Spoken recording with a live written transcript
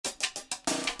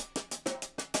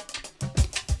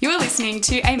listening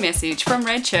to a message from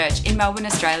Red Church in Melbourne,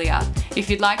 Australia. If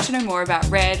you'd like to know more about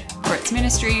Red or its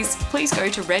ministries, please go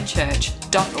to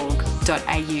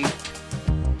redchurch.org.au.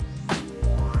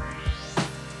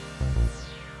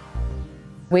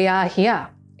 We are here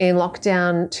in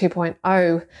lockdown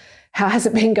 2.0. How has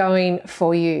it been going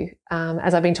for you?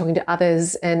 As I've been talking to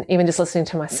others and even just listening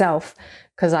to myself,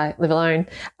 because I live alone,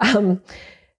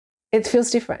 it feels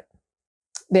different.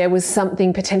 There was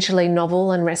something potentially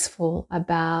novel and restful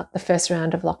about the first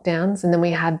round of lockdowns, and then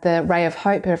we had the ray of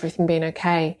hope of everything being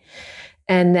okay.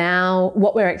 And now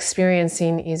what we're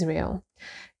experiencing is real,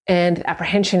 and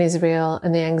apprehension is real,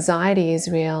 and the anxiety is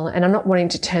real. And I'm not wanting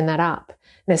to turn that up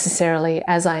necessarily,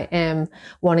 as I am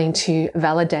wanting to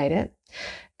validate it.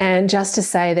 And just to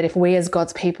say that if we as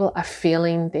God's people are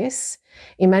feeling this,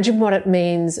 imagine what it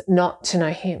means not to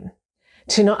know Him,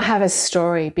 to not have a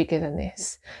story bigger than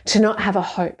this, to not have a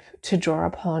hope to draw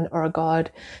upon or a God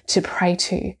to pray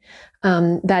to.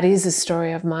 That is the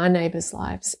story of my neighbours'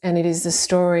 lives, and it is the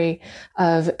story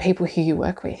of people who you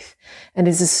work with, and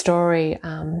it is the story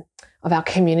of our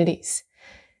communities.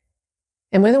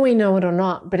 And whether we know it or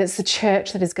not, but it's the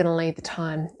church that is going to lead the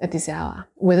time at this hour.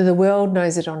 Whether the world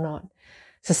knows it or not,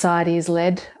 society is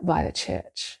led by the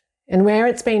church. And where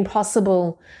it's been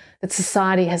possible that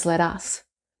society has led us,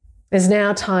 there's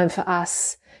now time for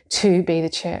us to be the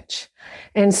church.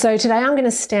 And so today I'm going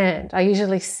to stand. I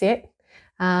usually sit,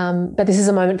 but this is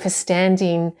a moment for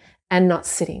standing and not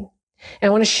sitting. And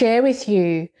I want to share with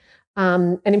you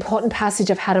an important passage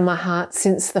I've had in my heart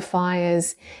since the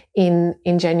fires in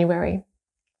January.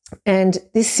 And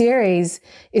this series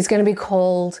is going to be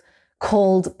called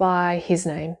by His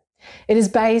Name. It is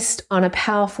based on a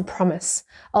powerful promise,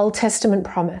 Old Testament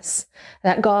promise,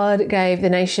 that God gave the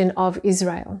nation of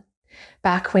Israel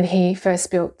back when He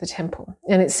first built the temple.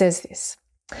 And it says this: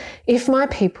 "If my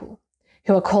people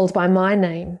who are called by my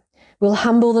name will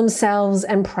humble themselves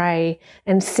and pray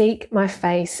and seek my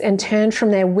face and turn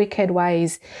from their wicked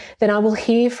ways, then I will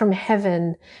hear from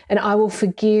heaven and I will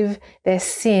forgive their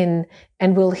sin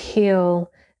and will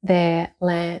heal their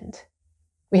land."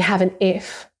 We have an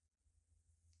if.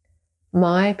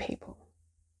 My people,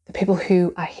 the people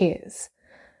who are His,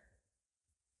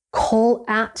 call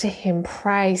out to Him,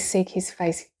 pray, seek His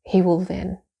face, He will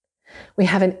then. We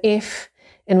have an if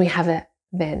and we have a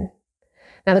then.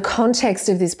 Now, the context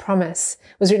of this promise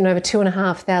was written over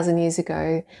 2,500 years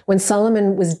ago when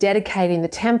Solomon was dedicating the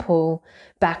temple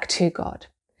back to God.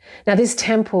 Now, this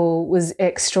temple was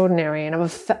extraordinary and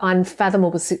of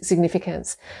unfathomable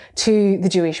significance to the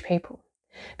Jewish people.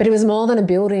 But it was more than a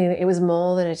building, it was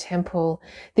more than a temple.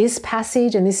 This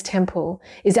passage and this temple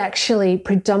is actually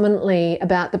predominantly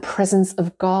about the presence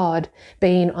of God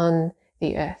being on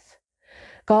the earth.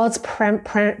 God's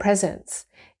presence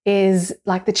is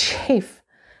like the chief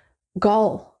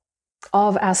goal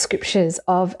of our scriptures,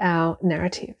 of our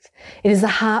narrative. It is the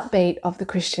heartbeat of the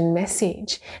Christian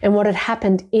message. And what had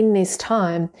happened in this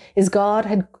time is God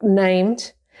had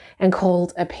named and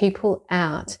called a people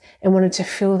out and wanted to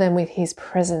fill them with His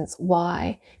presence.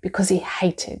 Why? Because He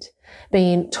hated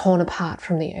being torn apart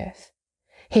from the earth.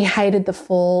 He hated the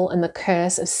fall and the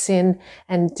curse of sin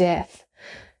and death.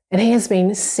 And He has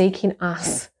been seeking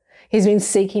us. He's been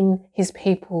seeking His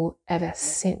people ever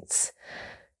since.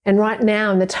 And right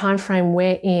now, in the time frame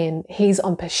we're in, He's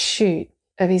on pursuit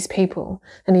of His people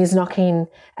and He's knocking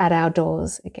at our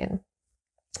doors again.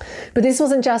 But this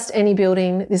wasn't just any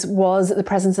building. This was the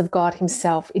presence of God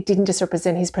Himself. It didn't just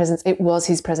represent His presence. It was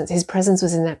His presence. His presence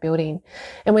was in that building.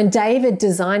 And when David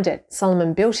designed it,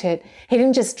 Solomon built it, he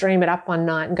didn't just dream it up one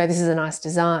night and go, this is a nice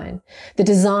design. The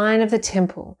design of the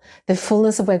temple, the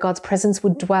fullness of where God's presence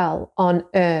would dwell on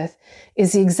earth,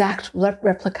 is the exact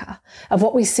replica of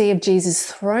what we see of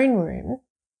Jesus' throne room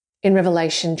in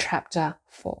Revelation chapter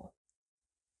 4.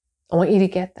 I want you to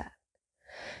get that.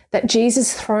 That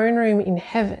Jesus' throne room in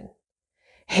heaven,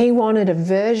 He wanted a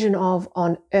version of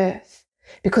on earth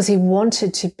because He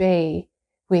wanted to be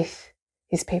with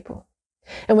His people.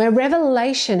 And where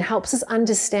Revelation helps us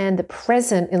understand the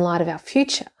present in light of our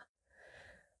future,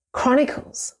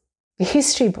 Chronicles, the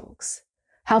history books,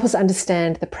 help us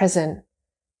understand the present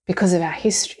because of our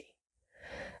history.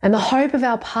 And the hope of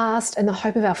our past and the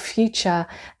hope of our future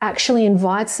actually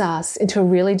invites us into a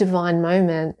really divine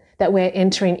moment that we're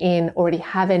entering in, already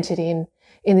have entered in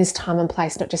this time and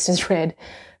place, not just as Red,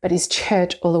 but as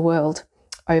church all the world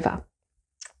over.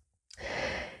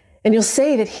 And you'll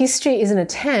see that history is an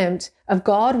attempt of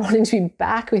God wanting to be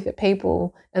back with the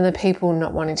people and the people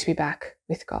not wanting to be back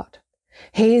with God.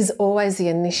 He is always the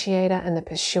initiator and the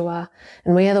pursuer,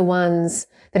 and we are the ones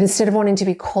that instead of wanting to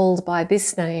be called by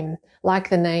this name, like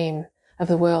the name of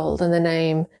the world and the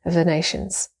name of the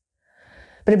nations,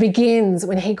 But it begins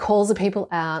when he calls the people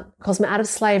out, calls them out of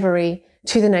slavery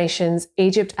to the nations,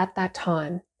 Egypt at that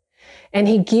time. And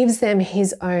he gives them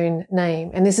his own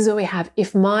name. And this is what we have.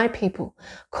 If my people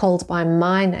called by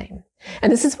my name.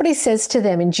 And this is what he says to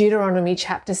them in Deuteronomy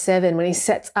chapter 7 when he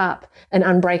sets up an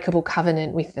unbreakable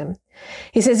covenant with them.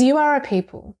 He says, you are a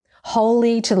people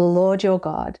holy to the Lord your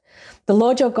God. The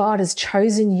Lord your God has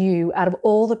chosen you out of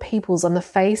all the peoples on the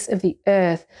face of the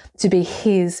earth to be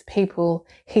his people,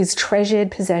 his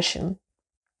treasured possession.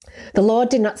 The Lord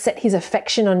did not set his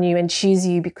affection on you and choose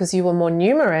you because you were more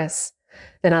numerous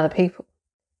than other people,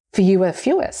 for you were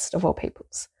fewest of all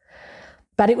peoples.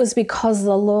 But it was because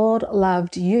the Lord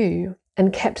loved you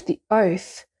and kept the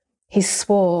oath he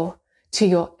swore to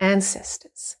your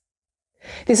ancestors.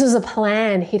 This was a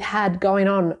plan he'd had going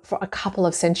on for a couple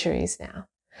of centuries now.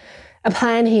 A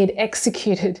plan he had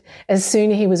executed as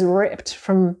soon as he was ripped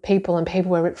from people and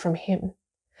people were ripped from him.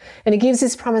 And he gives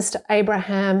this promise to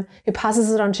Abraham, who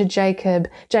passes it on to Jacob.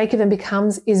 Jacob then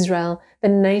becomes Israel. The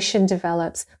nation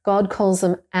develops. God calls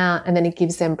them out, and then he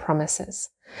gives them promises.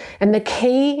 And the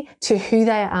key to who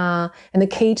they are and the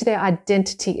key to their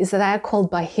identity is that they are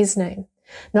called by his name,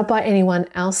 not by anyone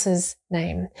else's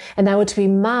name. And they were to be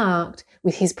marked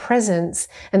with his presence,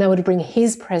 and they were to bring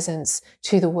his presence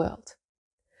to the world.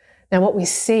 Now, what we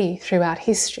see throughout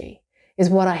history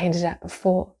is what I hinted at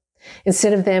before.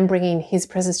 Instead of them bringing his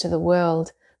presence to the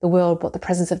world brought the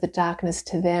presence of the darkness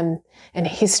to them. And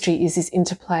history is this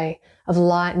interplay of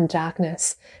light and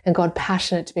darkness, and God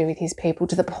passionate to be with his people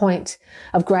to the point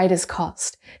of greatest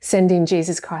cost, sending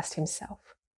Jesus Christ himself.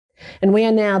 And we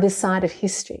are now this side of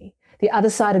history, the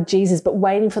other side of Jesus, but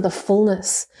waiting for the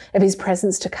fullness of his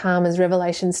presence to come, as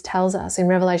Revelation tells us in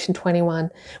Revelation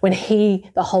 21, when he,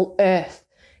 the whole earth,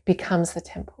 becomes the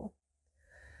temple.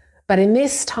 But in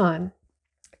this time,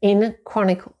 in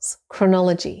Chronicles,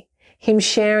 chronology, him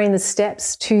sharing the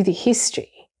steps to the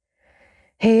history,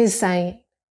 he is saying,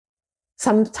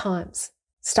 sometimes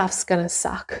stuff's going to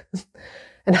suck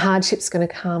and hardship's going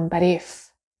to come, but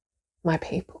if my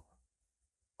people,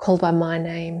 called by my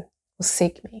name, will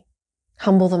seek me,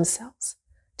 humble themselves,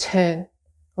 turn,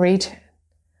 return,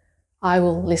 I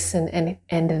will listen and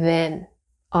then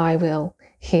I will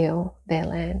heal their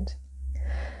land.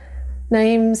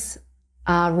 Names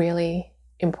are really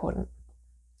important.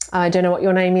 I don't know what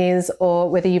your name is or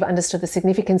whether you've understood the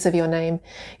significance of your name.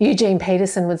 Eugene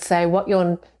Peterson would say what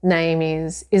your name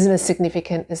is isn't as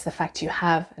significant as the fact you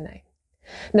have a name.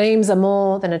 Names are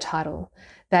more than a title.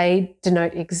 They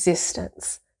denote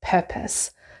existence,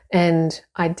 purpose, and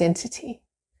identity.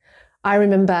 I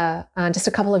remember just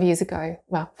a couple of years ago,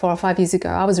 4 or 5 years ago,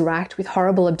 I was racked with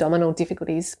horrible abdominal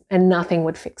difficulties and nothing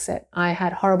would fix it. I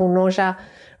had horrible nausea,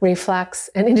 reflux,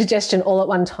 and indigestion all at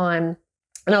one time.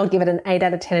 And I would give it an 8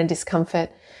 out of 10 in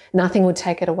discomfort. Nothing would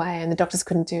take it away and the doctors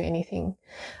couldn't do anything.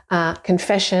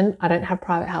 Confession, I don't have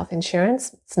private health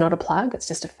insurance. It's not a plug, it's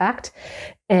just a fact.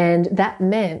 And that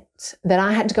meant that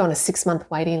I had to go on a 6-month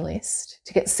waiting list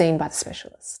to get seen by the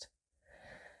specialist.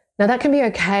 Now that can be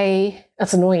okay.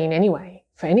 It's annoying anyway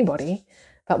for anybody.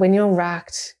 But when you're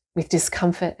racked with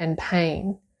discomfort and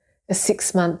pain, a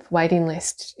 6-month waiting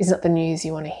list is not the news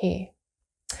you want to hear.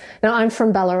 Now I'm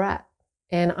from Ballarat.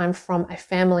 And I'm from a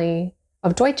family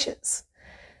of Deutsches.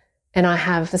 And I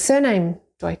have the surname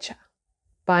Deutscher.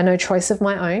 By no choice of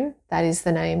my own, that is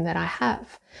the name that I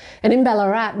have. And in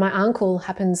Ballarat, my uncle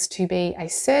happens to be a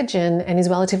surgeon and is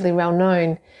relatively well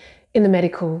known in the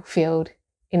medical field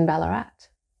in Ballarat.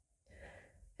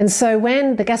 And so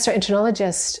when the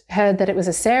gastroenterologist heard that it was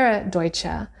a Sarah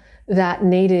Deutscher that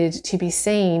needed to be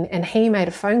seen and he made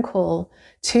a phone call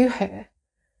to her,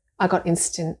 I got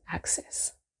instant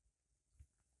access.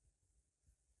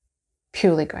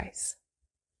 Purely grace.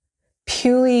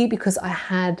 Purely because I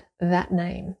had that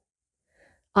name.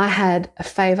 I had a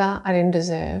favour I didn't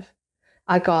deserve.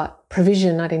 I got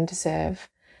provision I didn't deserve.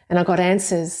 And I got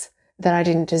answers that I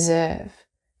didn't deserve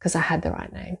because I had the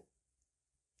right name.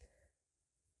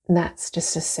 And that's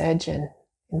just a surgeon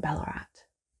in Ballarat.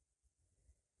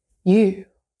 You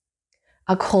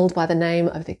are called by the name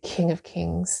of the King of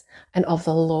Kings and of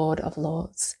the Lord of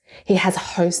Lords. He has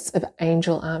hosts of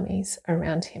angel armies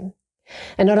around him.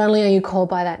 And not only are you called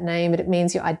by that name, but it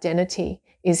means your identity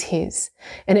is his.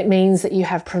 And it means that you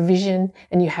have provision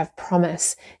and you have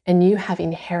promise and you have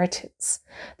inheritance.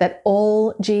 That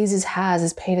all Jesus has,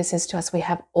 as Peter says to us, we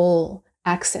have all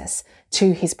access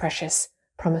to his precious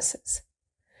promises.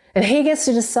 And he gets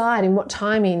to decide in what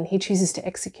timing he chooses to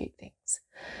execute things.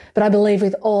 But I believe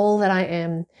with all that I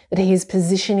am that he is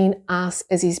positioning us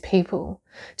as his people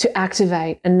to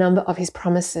activate a number of his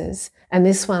promises. And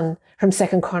this one from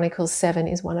 2 Chronicles 7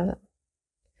 is one of them.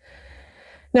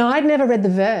 Now, I'd never read the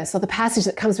verse or the passage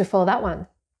that comes before that one.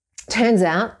 Turns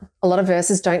out a lot of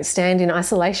verses don't stand in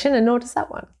isolation, and nor does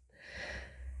that one.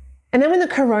 And then when the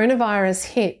coronavirus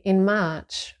hit in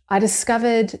March, I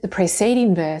discovered the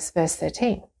preceding verse, verse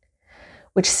 13,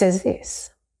 which says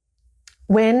this: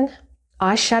 "When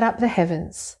I shut up the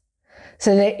heavens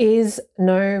so there is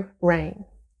no rain,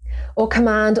 or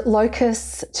command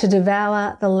locusts to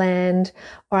devour the land,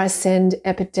 or I send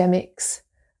epidemics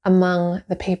among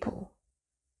the people."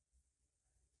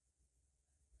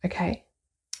 Okay,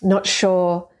 not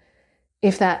sure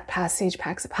if that passage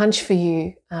packs a punch for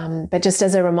you, but just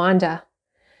as a reminder,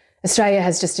 Australia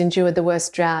has just endured the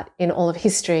worst drought in all of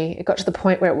history. It got to the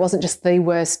point where it wasn't just the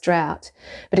worst drought,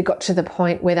 but it got to the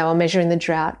point where they were measuring the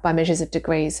drought by measures of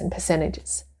degrees and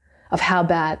percentages of how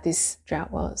bad this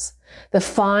drought was. The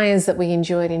fires that we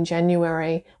endured in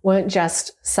January weren't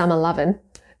just summer lovin',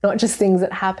 not just things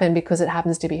that happen because it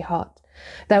happens to be hot.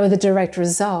 They were the direct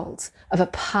result of a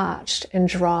parched and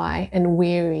dry and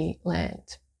weary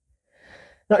land.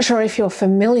 Not sure if you're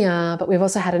familiar, but we've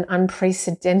also had an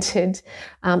unprecedented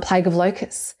plague of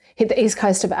locusts hit the east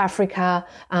coast of Africa,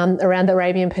 around the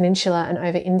Arabian Peninsula and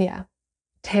over India.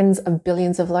 Tens of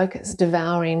billions of locusts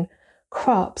devouring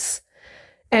crops.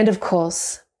 And of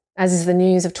course, as is the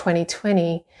news of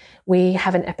 2020, we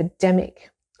have an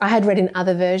epidemic. I had read in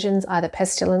other versions either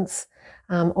pestilence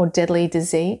or deadly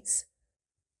disease.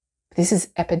 This is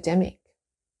epidemic.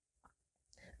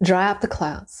 Dry up the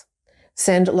clouds,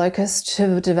 send locusts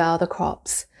to devour the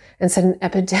crops, and send an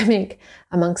epidemic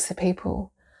amongst the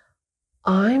people.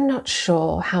 I'm not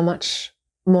sure how much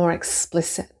more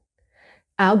explicit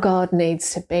our God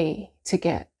needs to be to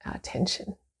get our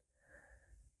attention.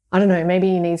 I don't know, maybe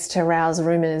he needs to rouse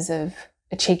rumours of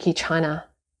a cheeky China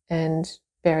and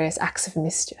various acts of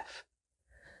mischief.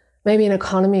 Maybe an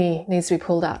economy needs to be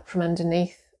pulled out from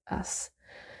underneath us.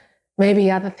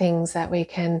 Maybe other things that we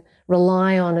can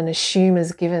rely on and assume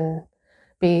as given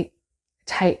be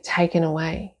taken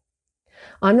away.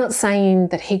 I'm not saying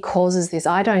that he causes this.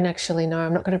 I don't actually know.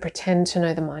 I'm not going to pretend to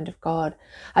know the mind of God.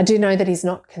 I do know that he's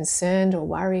not concerned or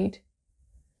worried.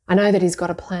 I know that he's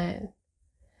got a plan.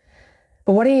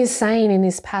 But what he is saying in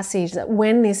this passage, that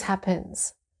when this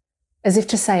happens, as if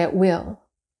to say it will,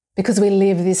 because we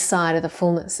live this side of the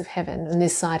fullness of heaven and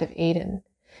this side of Eden,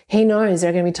 he knows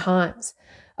there are going to be times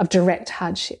of direct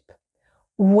hardship.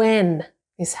 When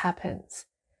this happens,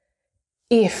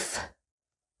 if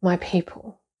my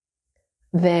people,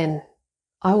 then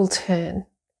I will turn.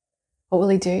 What will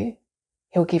he do?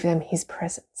 He'll give them his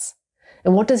presence.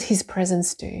 And what does his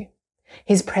presence do?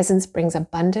 His presence brings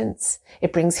abundance.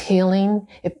 It brings healing.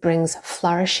 It brings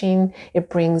flourishing. It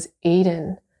brings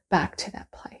Eden back to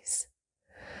that place.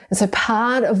 And so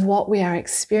part of what we are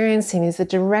experiencing is the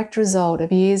direct result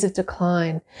of years of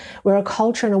decline, where a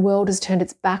culture and a world has turned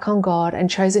its back on God and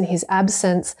chosen his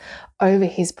absence over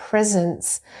his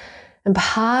presence. And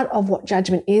part of what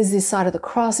judgment is this side of the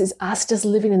cross is us just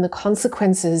living in the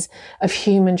consequences of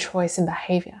human choice and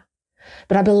behavior.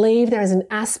 But I believe there is an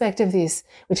aspect of this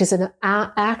which is an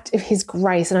act of his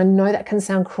grace. And I know that can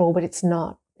sound cruel, but it's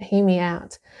not. Hear me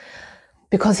out.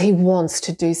 Because he wants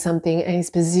to do something, and he's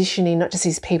positioning not just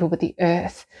his people, but the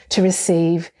earth to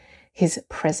receive his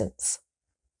presence.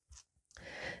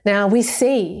 Now we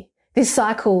see this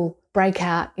cycle break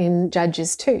out in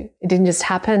Judges 2. It didn't just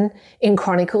happen in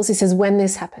Chronicles. He says when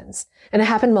this happens. And it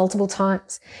happened multiple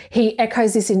times. He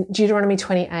echoes this in Deuteronomy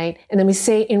 28, and then we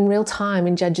see it in real time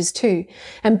in Judges 2.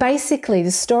 And basically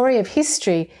the story of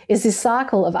history is this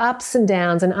cycle of ups and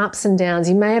downs and ups and downs.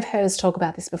 You may have heard us talk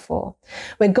about this before,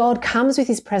 where God comes with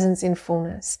his presence in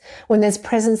fullness. When there's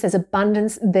presence, there's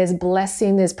abundance, there's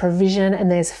blessing, there's provision,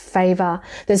 and there's favor.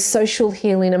 There's social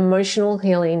healing, emotional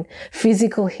healing,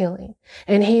 physical healing.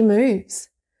 And he moves.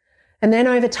 And then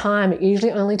over time, it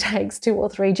usually only takes 2 or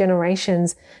 3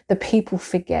 generations, the people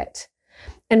forget.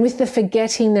 And with the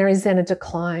forgetting, there is then a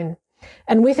decline.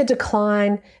 And with a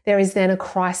decline, there is then a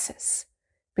crisis.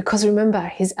 Because remember,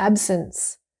 his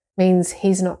absence means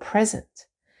he's not present.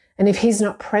 And if he's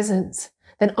not present,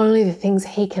 then only the things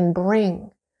he can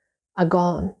bring are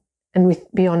gone and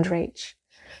beyond reach.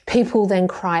 People then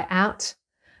cry out.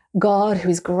 God, who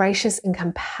is gracious and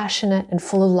compassionate and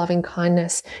full of loving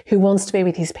kindness, who wants to be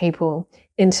with his people,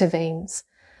 intervenes.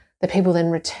 The people then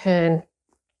return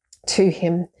to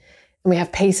him, and we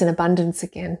have peace and abundance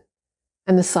again,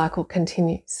 and the cycle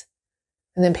continues.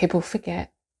 And then people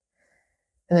forget,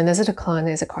 and then there's a decline,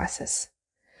 there's a crisis.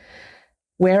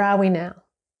 Where are we now?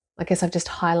 I guess I've just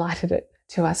highlighted it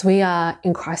to us. We are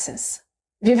in crisis.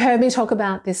 If you've heard me talk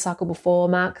about this cycle before,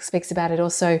 Mark speaks about it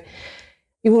also.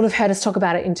 You will have heard us talk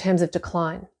about it in terms of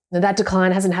decline. Now, that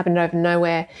decline hasn't happened over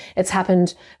nowhere. It's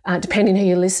happened, depending who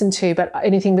you listen to, but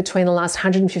anything between the last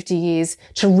 150 years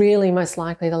to really most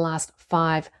likely the last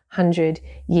 500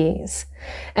 years.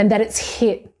 And that it's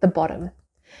hit the bottom.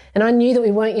 And I knew that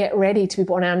we weren't yet ready to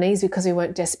be on our knees because we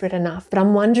weren't desperate enough. But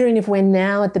I'm wondering if we're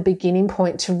now at the beginning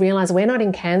point to realize we're not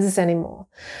in Kansas anymore.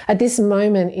 At this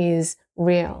moment is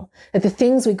real. That the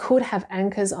things we could have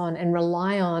anchors on and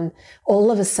rely on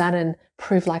all of a sudden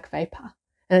prove like vapor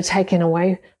and are taken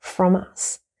away from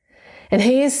us. And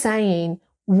he is saying,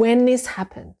 when this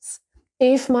happens,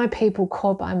 if my people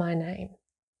call by my name,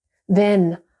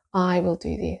 then I will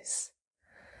do this.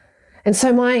 And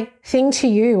so my thing to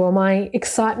you, or my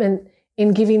excitement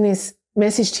in giving this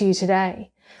message to you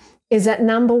today, is that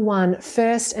number one,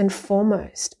 first and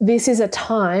foremost, this is a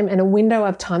time and a window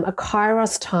of time, a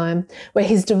kairos time, where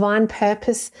his divine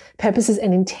purposes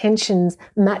and intentions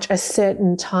match a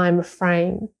certain time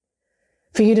frame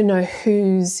for you to know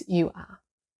whose you are.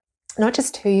 Not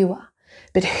just who you are,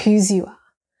 but whose you are.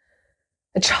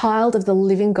 A child of the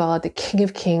living God, the King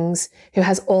of Kings, who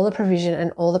has all the provision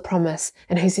and all the promise,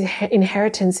 and whose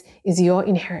inheritance is your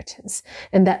inheritance,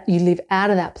 and that you live out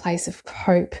of that place of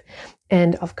hope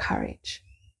and of courage.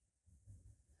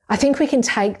 I think we can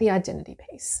take the identity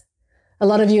piece. A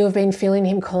lot of you have been feeling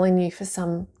him calling you for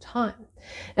some time.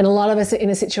 And a lot of us are in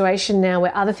a situation now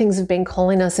where other things have been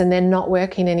calling us and they're not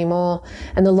working anymore.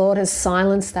 And the Lord has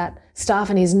silenced that stuff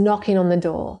and he's knocking on the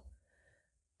door,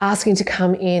 asking to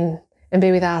come in and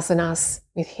be with us and us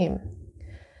with him.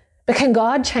 But can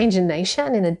God change a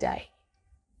nation in a day?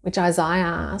 Which Isaiah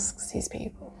asks his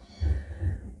people.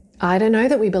 I don't know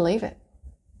that we believe it.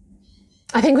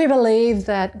 I think we believe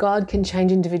that God can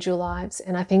change individual lives,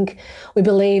 and I think we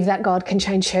believe that God can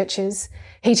change churches.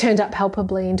 He turned up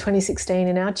palpably in 2016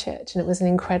 in our church, and it was an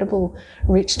incredible,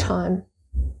 rich time.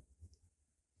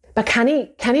 But can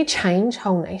he change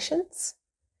whole nations?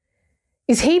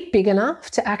 Is he big enough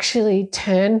to actually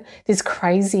turn this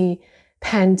crazy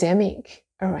pandemic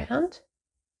around?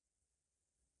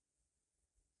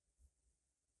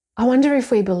 I wonder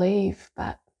if we believe,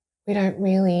 but we don't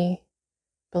really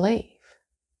believe.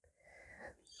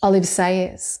 Olive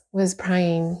Sayers was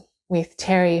praying with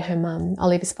Terry, her mum.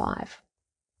 Olive is 5.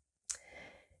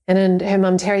 And her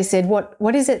mum Terry said,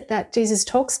 what is it that Jesus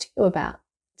talks to you about?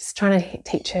 Just trying to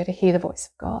teach her to hear the voice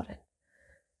of God. And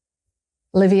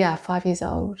Olivia, 5 years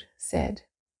old, said,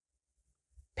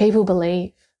 people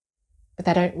believe, but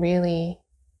they don't really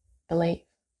believe.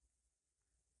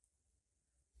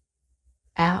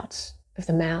 Out of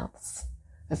the mouths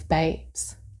of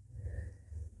babes,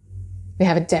 we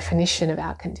have a definition of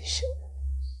our condition.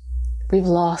 We've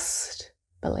lost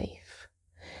belief.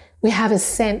 We have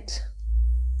assent.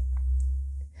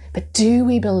 But do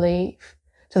we believe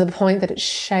to the point that it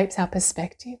shapes our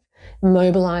perspective,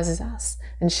 mobilizes us,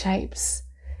 and shapes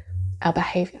our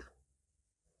behavior?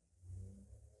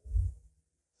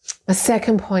 A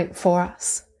second point for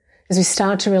us, as we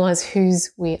start to realize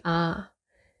whose we are,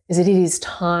 is that it is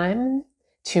time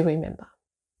to remember.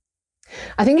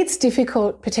 I think it's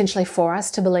difficult potentially for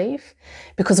us to believe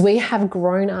because we have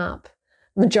grown up,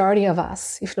 majority of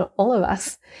us, if not all of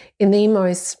us, in the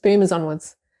most, boomers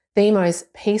onwards, the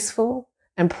most peaceful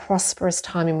and prosperous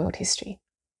time in world history.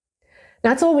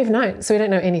 That's all we've known, so we don't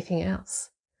know anything else.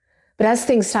 But as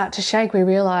things start to shake, we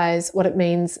realise what it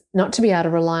means not to be able to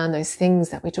rely on those things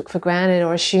that we took for granted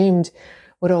or assumed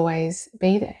would always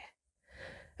be there.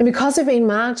 And because we've been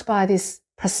marked by this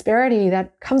prosperity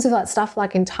that comes with that stuff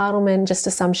like entitlement, just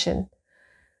assumption,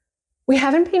 we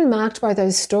haven't been marked by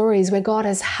those stories where God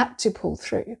has had to pull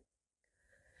through.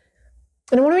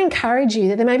 And I want to encourage you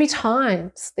that there may be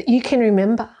times that you can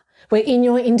remember where in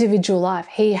your individual life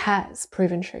he has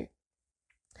proven true.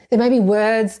 There may be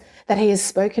words that he has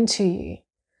spoken to you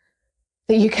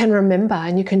that you can remember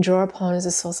and you can draw upon as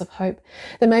a source of hope.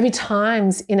 There may be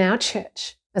times in our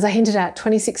church, as I hinted at,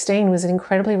 2016 was an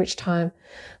incredibly rich time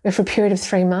where for a period of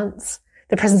 3 months,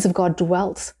 the presence of God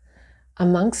dwelt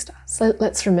amongst us.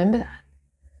 Let's remember that.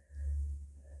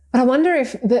 But I wonder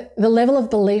if the level of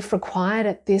belief required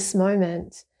at this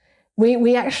moment,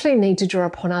 we actually need to draw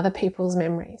upon other people's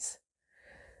memories.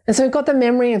 And so we've got the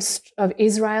memory of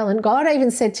Israel, and God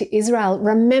even said to Israel,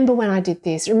 remember when I did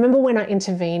this, remember when I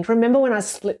intervened, remember when I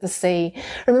split the sea,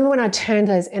 remember when I turned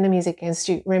those enemies against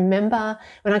you, remember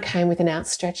when I came with an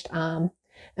outstretched arm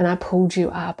and I pulled you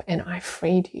up and I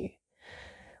freed you.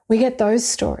 We get those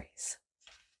stories.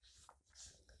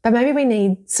 But maybe we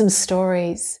need some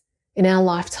stories in our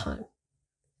lifetime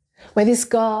where this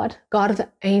God of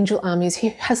the angel armies, he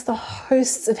has the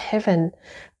hosts of heaven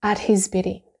at his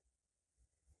bidding,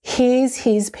 hears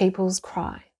his people's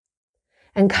cry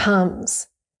and comes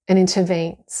and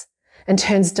intervenes and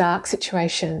turns dark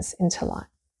situations into light.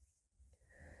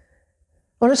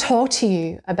 I want to talk to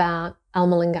you about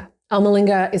Almalinga.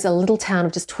 Almalinga is a little town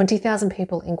of just 20,000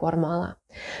 people in Guatemala.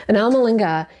 And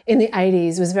Almalinga in the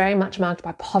 80s was very much marked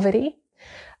by poverty,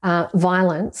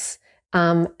 violence,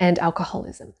 and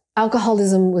alcoholism.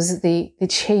 Alcoholism was the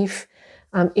chief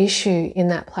issue in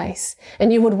that place.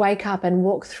 And you would wake up and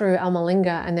walk through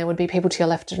Almalinga and there would be people to your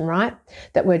left and right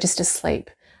that were just asleep,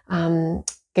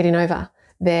 getting over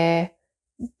their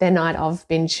night of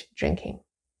binge drinking.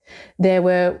 There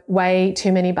were way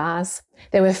too many bars.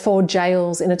 There were 4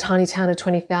 jails in a tiny town of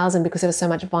 20,000 because there was so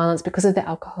much violence because of the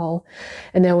alcohol.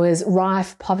 And there was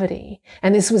rife poverty.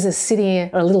 And this was a city,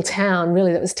 or a little town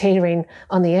really, that was teetering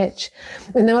on the edge.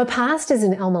 And there were pastors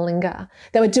in Almalinga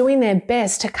that were doing their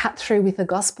best to cut through with the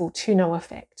gospel to no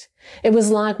effect. It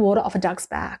was like water off a duck's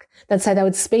back. They'd say they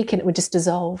would speak and it would just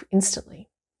dissolve instantly.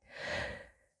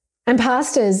 And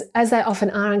pastors, as they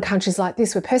often are in countries like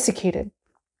this, were persecuted.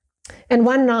 And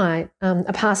one night,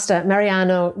 a pastor,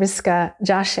 Mariano Risca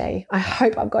Jache, I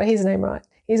hope I've got his name right,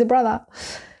 he's a brother,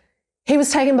 he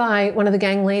was taken by one of the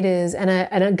gang leaders and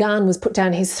a gun was put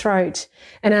down his throat.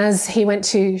 And as he went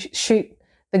to shoot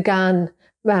the gun,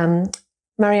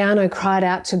 Mariano cried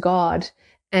out to God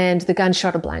and the gun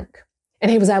shot a blank.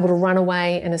 And he was able to run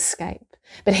away and escape.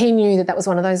 But he knew that that was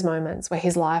one of those moments where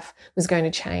his life was going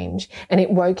to change, and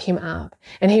it woke him up.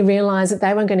 And he realized that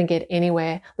they weren't going to get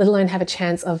anywhere, let alone have a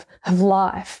chance of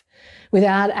life,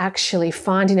 without actually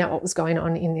finding out what was going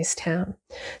on in this town.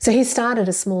 So he started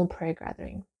a small prayer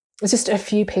gathering. It was just a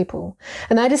few people.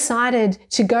 And they decided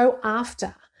to go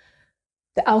after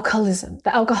the alcoholism,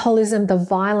 the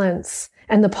violence,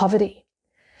 and the poverty.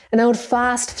 And they would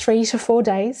fast 3 to 4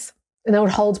 days. And they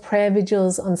would hold prayer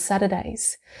vigils on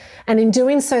Saturdays. And in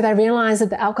doing so, they realized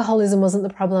that the alcoholism wasn't the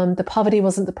problem, the poverty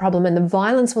wasn't the problem, and the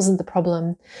violence wasn't the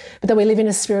problem, but that we live in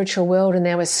a spiritual world and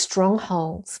there were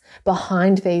strongholds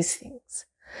behind these things.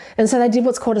 And so they did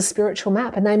what's called a spiritual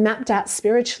map, and they mapped out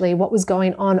spiritually what was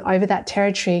going on over that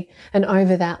territory and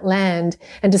over that land,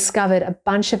 and discovered a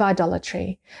bunch of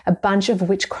idolatry, a bunch of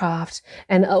witchcraft,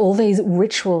 and all these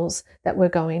rituals that were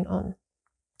going on.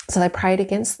 So they prayed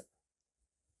against them.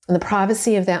 In the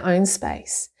privacy of their own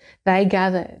space, they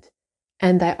gathered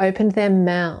and they opened their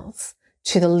mouths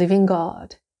to the living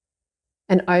God.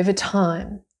 And over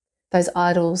time, those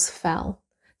idols fell,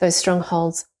 those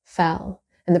strongholds fell,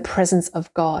 and the presence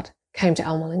of God came to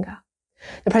Almalinga.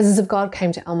 The presence of God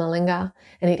came to Almalinga,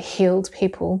 and it healed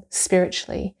people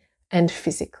spiritually and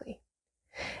physically.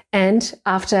 And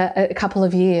after a couple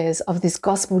of years of this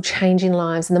gospel changing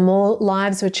lives, and the more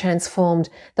lives were transformed,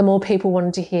 the more people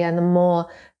wanted to hear, and the more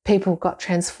people got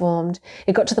transformed.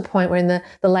 It got to the point where in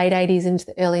the late 80s into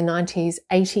the early 90s,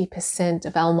 80%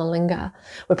 of Almalinga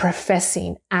were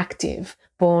professing, active,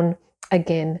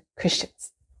 born-again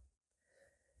Christians.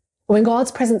 When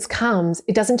God's presence comes,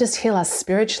 it doesn't just heal us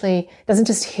spiritually, it doesn't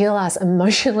just heal us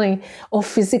emotionally or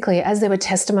physically, as there were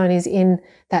testimonies in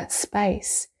that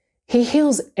space. He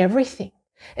heals everything,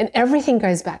 and everything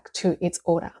goes back to its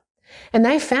order. And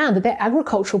they found that their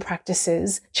agricultural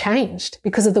practices changed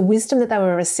because of the wisdom that they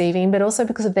were receiving, but also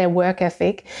because of their work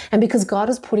ethic and because God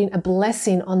was putting a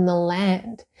blessing on the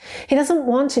land. He doesn't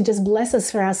want to just bless us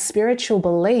for our spiritual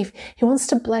belief. He wants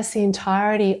to bless the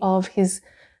entirety of his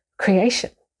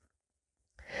creation.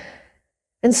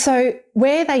 And so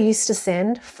where they used to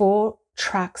send 4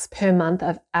 trucks per month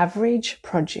of average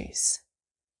produce,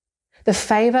 the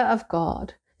favor of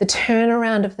God, the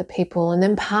turnaround of the people, and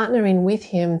then partnering with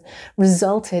him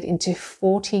resulted into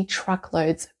 40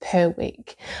 truckloads per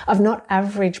week of not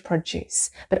average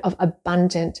produce, but of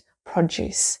abundant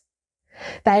produce.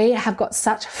 They have got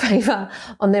such favor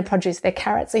on their produce. Their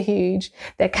carrots are huge.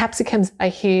 Their capsicums are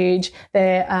huge.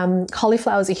 Their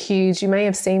cauliflowers are huge. You may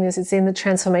have seen this. It's in the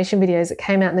transformation videos that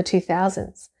came out in the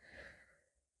 2000s.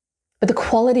 But the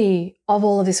quality of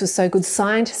all of this was so good.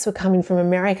 Scientists were coming from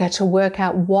America to work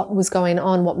out what was going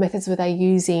on, what methods were they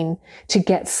using to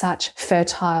get such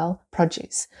fertile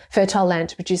produce, fertile land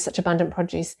to produce such abundant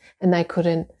produce, and they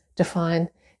couldn't define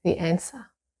the answer.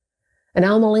 And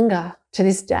Almalinga, to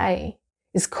this day,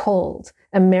 is called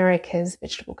America's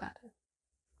vegetable garden.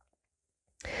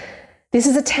 This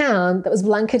is a town that was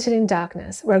blanketed in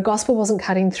darkness, where a gospel wasn't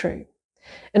cutting through,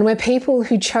 and where people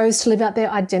who chose to live out their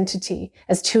identity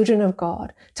as children of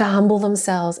God, to humble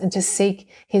themselves and to seek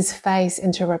his face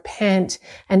and to repent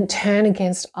and turn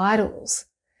against idols.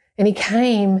 And he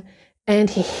came and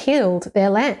he healed their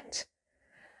land.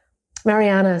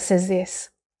 Mariana says this: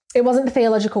 it wasn't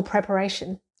theological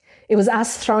preparation. It was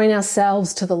us throwing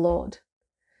ourselves to the Lord.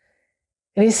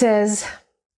 And he says,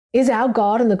 is our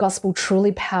God and the gospel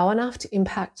truly powerful enough to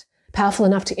impact powerful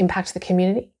enough to impact the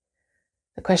community?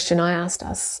 The question I asked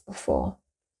us before.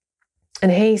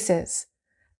 And he says,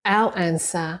 our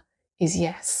answer is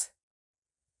yes.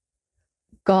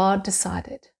 God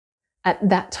decided at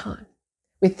that time,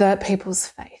 with the people's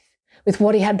faith, with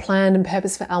what he had planned and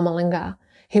purpose for Al Malinga,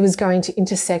 he was going to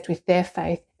intersect with their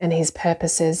faith, and his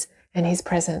purposes and his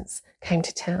presence came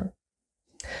to town.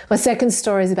 My second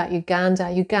story is about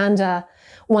Uganda. Uganda,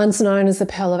 once known as the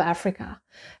Pearl of Africa,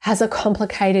 has a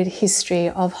complicated history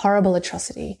of horrible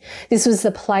atrocity. This was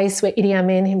the place where Idi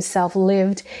Amin himself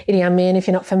lived. Idi Amin, if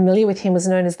you're not familiar with him, was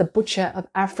known as the Butcher of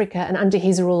Africa, and under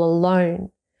his rule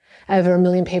alone, over 1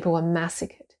 million people were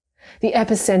massacred. The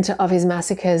epicenter of his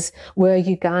massacres were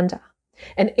Uganda.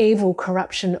 And evil,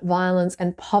 corruption, violence,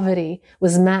 and poverty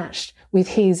was matched with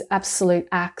his absolute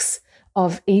acts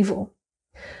of evil.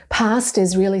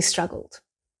 Pastors really struggled.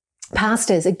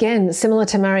 Pastors, again, similar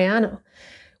to Mariano,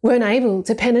 weren't able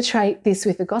to penetrate this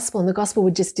with the gospel, and the gospel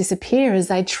would just disappear as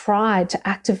they tried to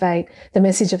activate the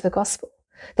message of the gospel.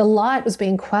 The light was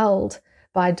being quelled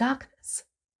by darkness.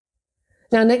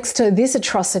 Now, next to this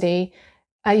atrocity,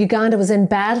 Uganda was then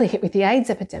badly hit with the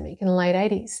AIDS epidemic in the late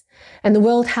 80s. And the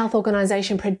World Health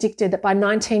Organization predicted that by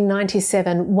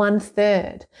 1997,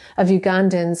 1/3 of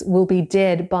Ugandans will be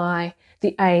dead by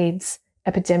the AIDS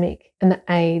epidemic and the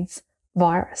AIDS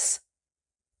virus.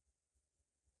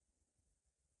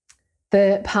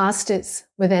 The pastors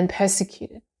were then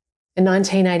persecuted. In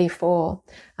 1984,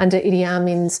 under Idi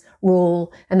Amin's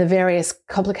rule and the various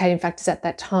complicating factors at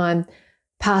that time,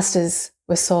 pastors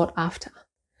were sought after.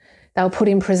 They were put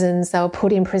in prisons.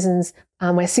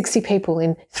 Where 60 people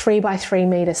in 3-by-3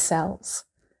 metre cells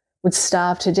would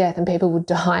starve to death, and people would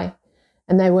die,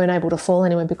 and they weren't able to fall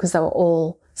anywhere because they were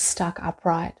all stuck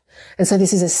upright. And so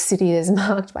this is a city that's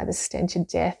marked by the stench of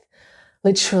death,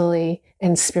 literally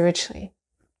and spiritually.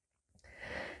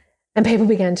 And people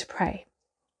began to pray.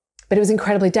 But it was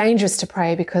incredibly dangerous to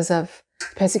pray because of the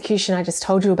persecution I just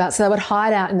told you about. So they would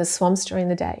hide out in the swamps during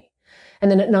the day. And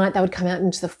then at night, they would come out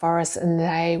into the forest and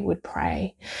they would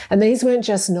pray. And these weren't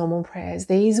just normal prayers.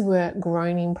 These were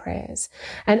groaning prayers.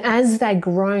 And as they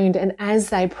groaned and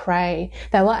as they prayed,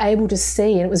 they were able to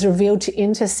see, and it was revealed to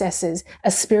intercessors,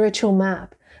 a spiritual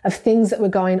map of things that were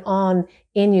going on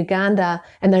in Uganda.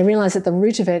 And they realized at the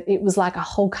root of it, it was like a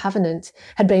whole covenant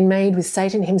had been made with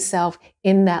Satan himself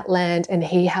in that land, and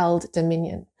he held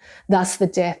dominion. Thus the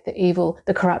death, the evil,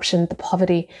 the corruption, the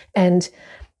poverty, and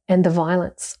the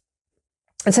violence.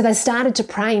 And so they started to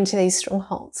pray into these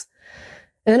strongholds.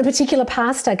 And then a particular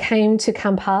pastor came to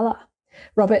Kampala,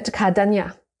 Robert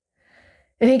Kardanya.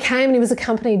 And he came and he was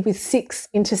accompanied with 6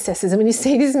 intercessors. And when you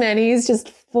see this man, he is just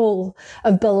full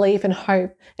of belief and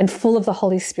hope and full of the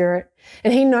Holy Spirit.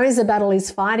 And he knows the battle he's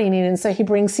fighting in. And so he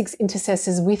brings 6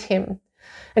 intercessors with him.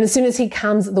 And as soon as he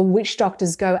comes, the witch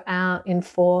doctors go out in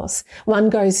force.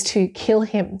 One goes to kill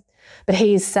him. But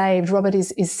he is saved. Robert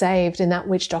is saved, and that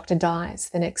witch doctor dies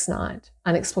the next night.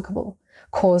 Inexplicable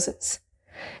causes.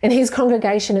 In his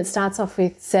congregation, it starts off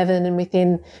with 7, and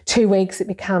within 2 weeks it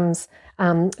becomes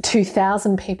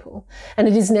 2,000 people. And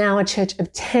it is now a church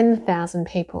of 10,000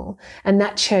 people. And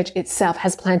that church itself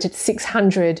has planted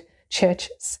 600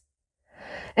 churches.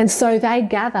 And so they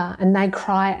gather and they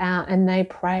cry out and they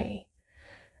pray.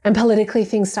 And politically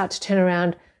things start to turn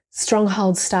around.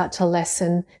 Strongholds start to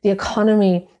lessen. The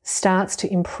economy starts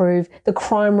to improve. The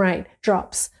crime rate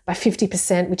drops by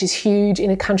 50%, which is huge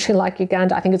in a country like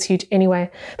Uganda. I think it's huge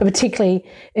anyway, but particularly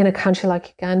in a country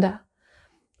like Uganda.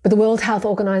 But the World Health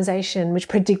Organization, which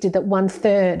predicted that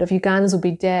 1/3 of Ugandans would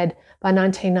be dead by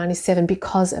 1997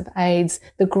 because of AIDS,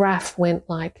 the graph went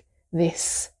like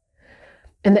this.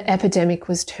 And the epidemic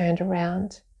was turned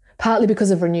around. Partly because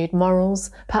of renewed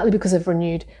morals, partly because of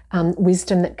renewed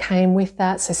wisdom that came with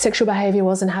that. So sexual behaviour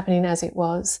wasn't happening as it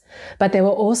was. But there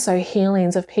were also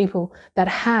healings of people that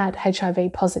had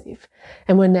HIV positive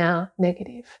and were now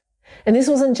negative. And this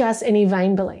wasn't just any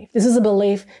vain belief. This is a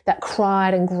belief that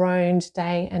cried and groaned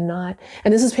day and night.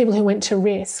 And this is people who went to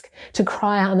risk to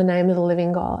cry out in the name of the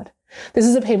living God. This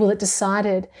is the people that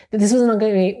decided that this was not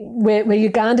going to be where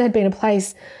Uganda had been a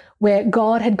place where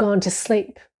God had gone to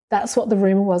sleep. That's what the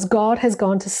rumor was. God has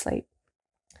gone to sleep.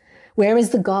 Where is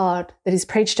the God that is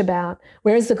preached about?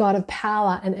 Where is the God of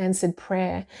power and answered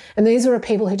prayer? And these were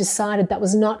people who decided that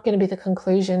was not going to be the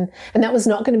conclusion, and that was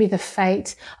not going to be the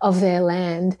fate of their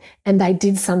land, and they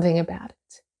did something about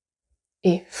it.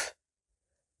 If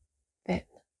then.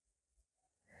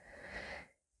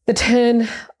 The turn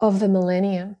of the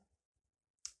millennium.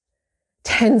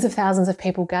 Tens of thousands of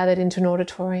people gathered into an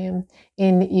auditorium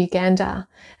in Uganda,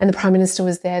 and the Prime Minister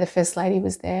was there, the First Lady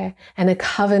was there, and a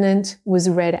covenant was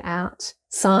read out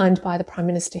signed by the Prime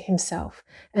Minister himself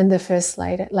and the First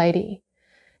Lady.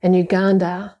 And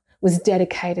Uganda was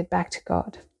dedicated back to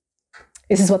God.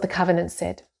 This is what the covenant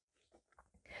said.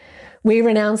 We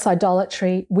renounce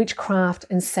idolatry, witchcraft,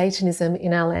 and Satanism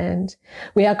in our land.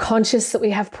 We are conscious that we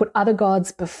have put other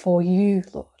gods before you,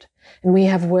 Lord, and we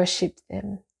have worshipped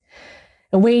them.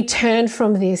 And we turn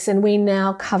from this and we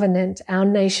now covenant our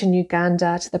nation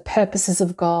Uganda to the purposes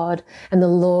of God and the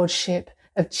lordship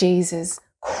of Jesus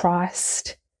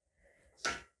Christ.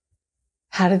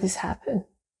 How did this happen?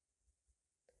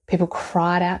 People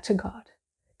cried out to God.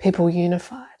 People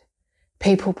unified.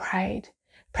 People prayed.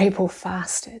 People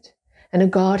fasted. And a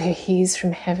God who hears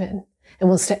from heaven and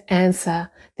wants to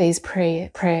answer these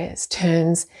prayers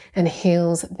turns and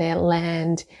heals their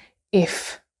land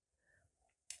if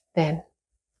then.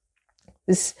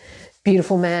 This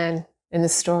beautiful man in the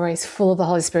story is full of the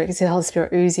Holy Spirit. You see the Holy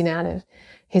Spirit oozing out of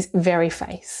his very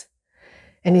face.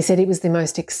 And he said it was the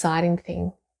most exciting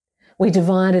thing. We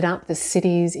divided up the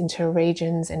cities into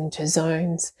regions and into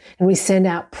zones, and we send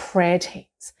out prayer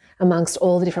teams amongst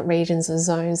all the different regions and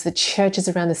zones, the churches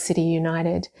around the city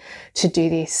united to do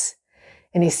this.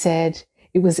 And he said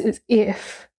it was as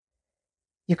if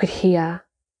you could hear,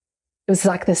 it was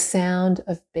like the sound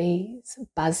of bees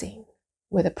buzzing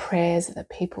were the prayers of the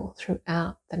people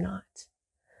throughout the night.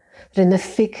 That in the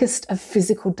thickest of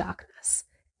physical darkness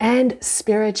and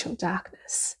spiritual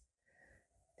darkness,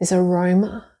 this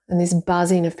aroma and this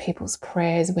buzzing of people's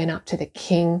prayers went up to the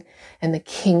king, and the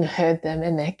king heard them,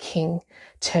 and their king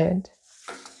turned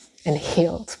and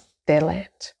healed their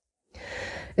land.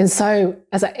 And so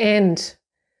as I end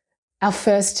our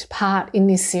first part in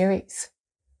this series,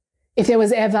 if there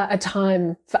was ever a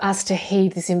time for us to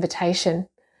heed this invitation,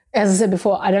 as I said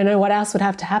before, I don't know what else would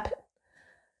have to happen.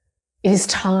 It is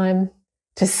time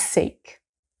to seek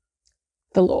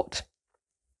the Lord.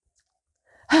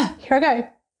 Here I go.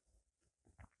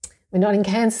 We're not in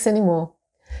Kansas anymore.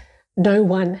 No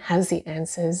one has the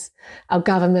answers. Our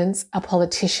governments, our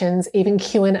politicians, even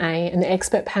Q&A and the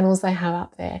expert panels they have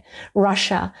up there,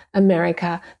 Russia,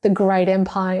 America, the great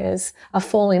empires are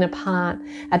falling apart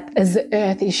as the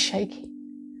earth is shaking.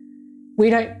 We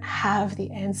don't have the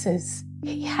answers.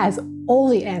 He has all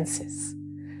the answers.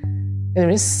 There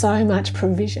is so much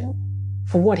provision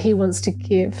for what he wants to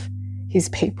give his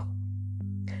people.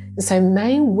 And so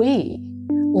may we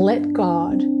let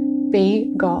God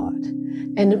be God,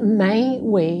 and may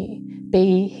we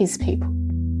be his people.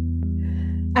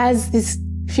 As this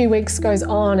few weeks goes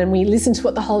on and we listen to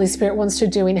what the Holy Spirit wants to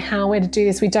do in how we're to do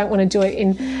this, we don't want to do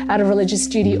it out of religious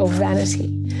duty or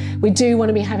vanity. We do want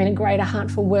to be having a greater heart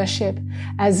for worship,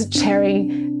 as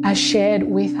Cherry shared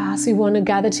with us. We want to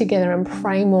gather together and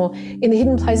pray more in the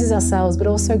hidden places ourselves, but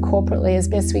also corporately as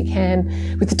best we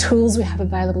can with the tools we have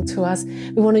available to us.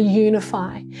 We want to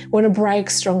unify. We want to break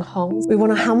strongholds. We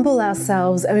want to humble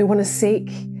ourselves, and we want to seek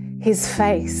his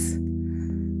face.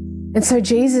 And so,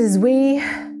 Jesus, we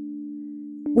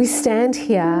stand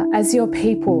here as your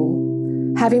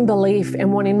people, having belief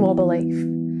and wanting more belief.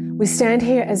 We stand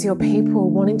here as your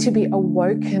people, wanting to be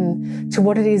awoken to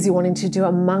what it is you're wanting to do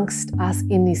amongst us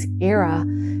in this era,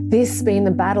 this being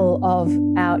the battle of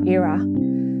our era.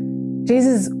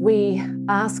 Jesus, we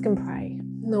ask and pray,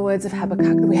 in the words of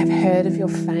Habakkuk, that we have heard of your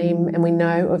fame and we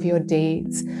know of your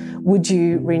deeds. Would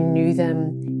you renew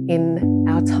them in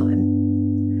our time?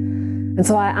 And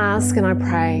so I ask and I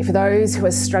pray for those who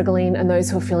are struggling and those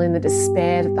who are feeling the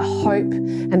despair, that the hope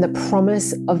and the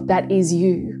promise of that is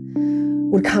you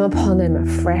would come upon them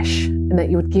afresh, and that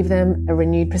you would give them a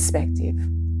renewed perspective.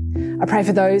 I pray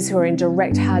for those who are in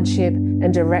direct hardship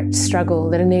and direct struggle,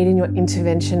 that are needing your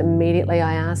intervention immediately.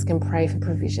 I ask and pray for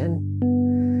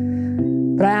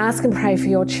provision. But I ask and pray for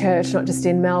your church, not just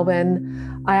in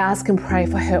Melbourne. I ask and pray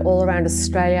for her all around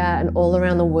Australia and all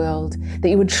around the world, that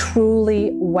you would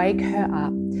truly wake her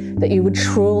up, that you would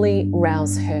truly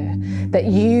rouse her, that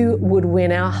you would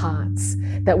win our hearts,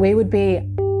 that we would be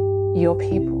your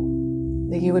people,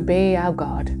 that you would be our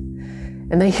God,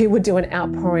 and that you would do an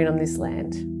outpouring on this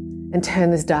land and turn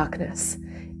this darkness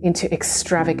into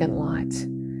extravagant light.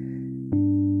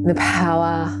 In the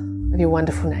power of your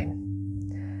wonderful name.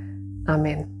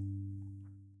 Amen.